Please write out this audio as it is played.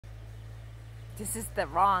This is the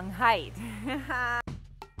wrong height.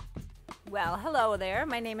 Well, hello there.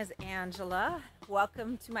 My name is Angela.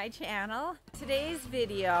 Welcome to my channel. Today's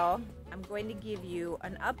video, I'm going to give you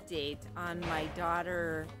an update on my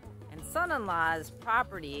daughter and son-in-law's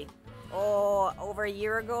property. Over a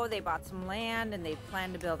year ago, they bought some land and they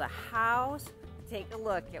plan to build a house. Take a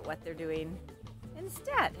look at what they're doing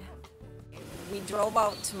instead. We drove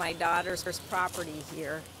out to my daughter's property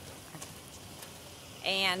here,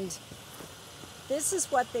 and this is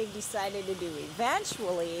what they've decided to do.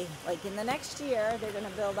 Eventually, like in the next year, they're going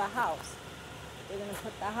to build a house. They're going to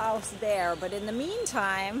put the house there. But in the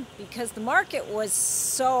meantime, because the market was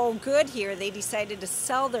so good here, they decided to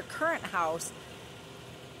sell their current house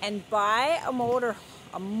and buy a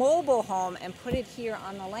mobile home and put it here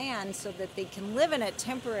on the land so that they can live in it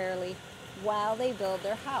temporarily while they build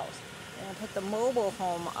their house. They're going to put the mobile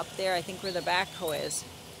home up there, I think where the backhoe is.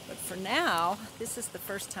 But for now, this is the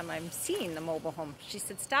first time I'm seeing the mobile home. She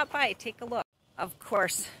said, stop by, take a look. Of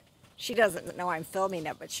course, she doesn't know I'm filming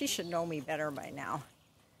it, but she should know me better by now.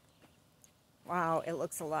 Wow, it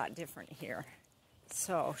looks a lot different here.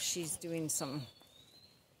 So she's doing some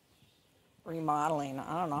remodeling.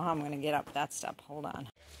 I don't know how I'm going to get up that step. Hold on.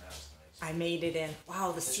 I made it in.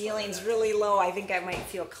 Wow, the ceiling's really low. I think I might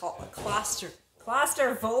feel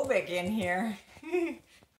claustrophobic in here.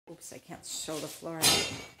 Oops, I can't show the floor.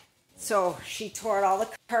 So she tore all the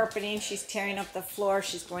carpeting. She's tearing up the floor.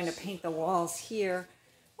 She's going to paint the walls here.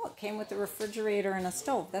 Oh, it came with the refrigerator and a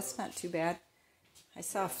stove. That's not too bad. I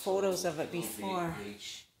saw photos of it before. A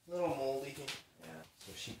little moldy. Yeah.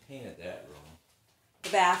 So she painted that room. The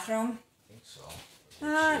bathroom? I think so.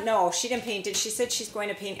 No, she didn't paint it. She said she's going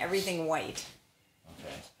to paint everything white.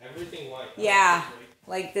 Okay. Everything white? Yeah,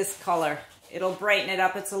 like this color. It'll brighten it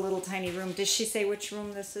up. It's a little tiny room. Did she say which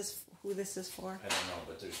room this is, who this is for? I don't know,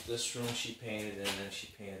 but there's this room she painted, and then she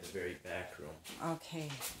painted the very back room. Okay,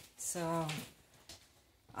 so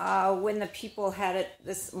when the people had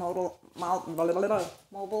this mobile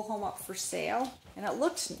home up for sale, and it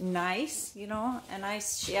looked nice, you know, and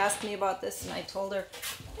she asked me about this, and I told her,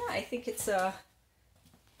 yeah, I think it's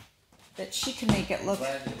that she can make it look. I'm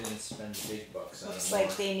glad they didn't spend big bucks on it. Looks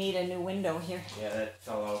like they need a new window here. Yeah, that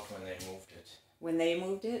fell out when they moved it. When they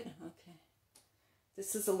moved it? Okay.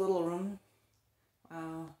 This is a little room.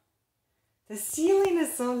 Wow. The ceiling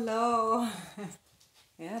is so low.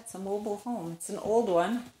 Yeah, it's a mobile home. It's an old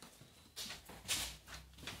one.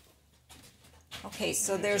 Okay,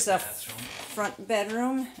 so there's a front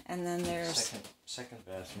bedroom, and then there's second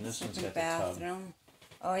bathroom. This one's second got the tub. bathroom.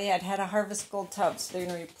 Oh yeah, it had a Harvest Gold tub, so they're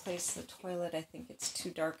going to replace the toilet. I think it's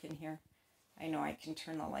too dark in here. I know, I can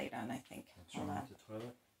turn the light on, I think. What's wrong with the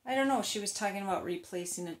toilet? I don't know, she was talking about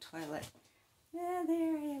replacing a toilet. Yeah,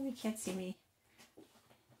 there, yeah, we can't see me.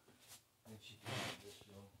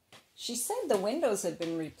 She said the windows had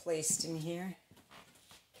been replaced in here.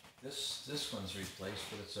 This one's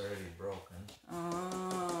replaced, but it's already broken.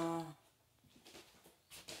 Oh.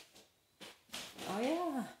 Oh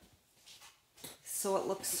yeah. So it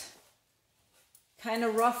looks kind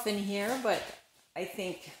of rough in here, but I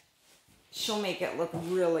think she'll make it look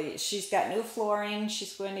really, she's got new flooring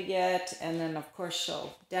she's going to get, and then of course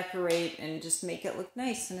she'll decorate and just make it look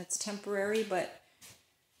nice, and it's temporary, but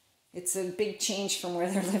it's a big change from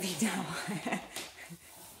where they're living now.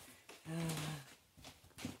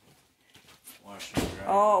 Washer and dryer.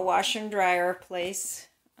 Oh, washer and dryer place.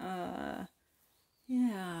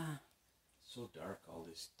 Yeah. So dark, all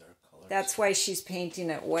these dark colors. That's why she's painting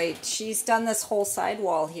it white. She's done this whole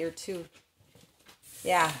sidewall here too.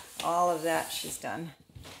 Yeah, all of that she's done.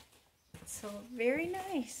 So very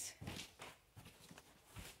nice.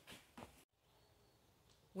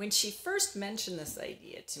 When she first mentioned this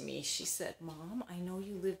idea to me, she said, Mom, I know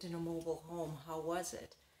you lived in a mobile home. How was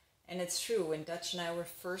it? And it's true. When Dutch and I were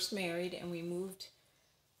first married and we moved,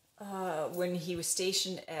 when he was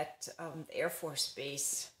stationed at the Air Force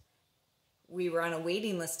Base, we were on a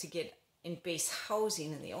waiting list to get in base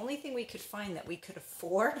housing, and the only thing we could find that we could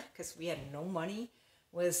afford, because we had no money,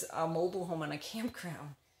 was a mobile home on a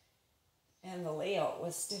campground. And the layout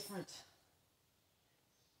was different.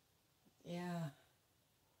 Yeah.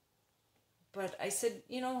 But I said,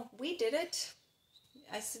 you know, we did it.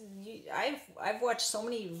 I said, I've watched so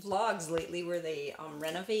many vlogs lately where they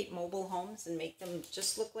renovate mobile homes and make them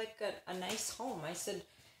just look like a nice home. I said,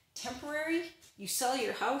 temporary, you sell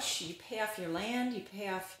your house, you pay off your land, you pay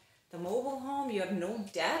off the mobile home, you have no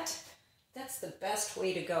debt. That's the best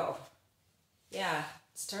way to go. Yeah,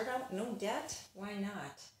 start out no debt, why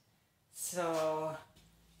not? So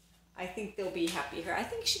I think they'll be happy here. I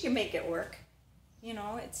think she can make it work. You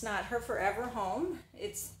know, it's not her forever home.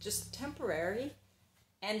 It's just temporary.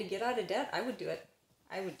 And to get out of debt, I would do it.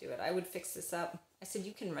 I would do it. I would fix this up. I said,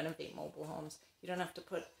 you can renovate mobile homes. You don't have to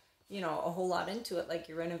put, a whole lot into it like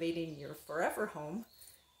you're renovating your forever home.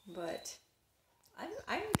 But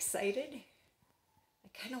I'm excited. I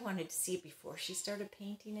kind of wanted to see it before she started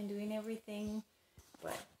painting and doing everything,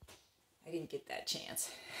 but I didn't get that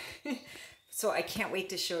chance. So I can't wait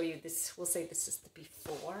to show you this. We'll say this is the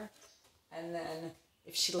before, and then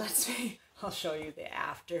if she lets me, I'll show you the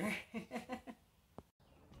after.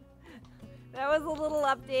 That was a little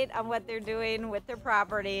update on what they're doing with their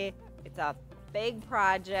property. It's a big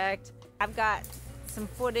project. I've got some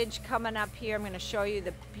footage coming up here. I'm going to show you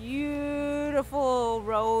the beautiful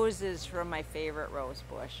roses from my favorite rose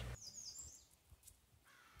bush.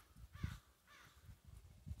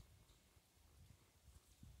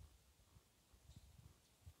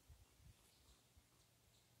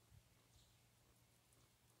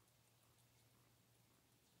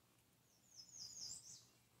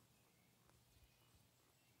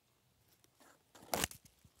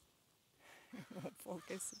 Won't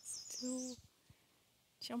focus, it's too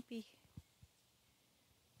jumpy.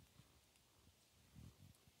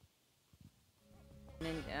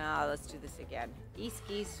 And let's do this again. Geese,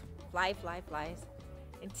 geese, fly, fly, flies.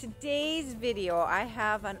 In today's video, I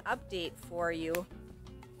have an update for you.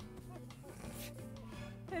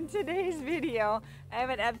 In today's video, I have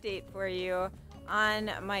an update for you on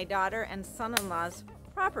my daughter and son-in-law's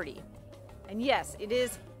property. And yes, it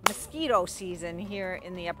is mosquito season here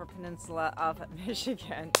in the Upper Peninsula of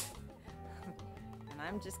Michigan. And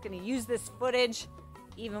I'm just gonna use this footage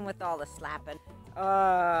even with all the slapping.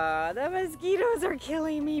 The mosquitoes are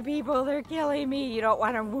killing me, people. They're killing me. You don't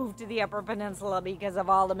want to move to the Upper Peninsula because of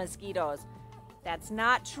all the mosquitoes. That's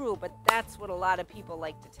not true, but that's what a lot of people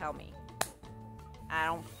like to tell me. I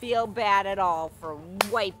don't feel bad at all for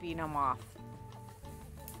wiping them off.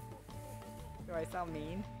 Do I sound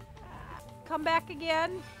mean? Come back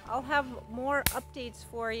again. I'll have more updates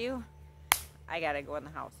for you. I gotta go in the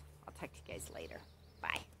house. I'll talk to you guys later.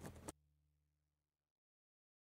 Bye.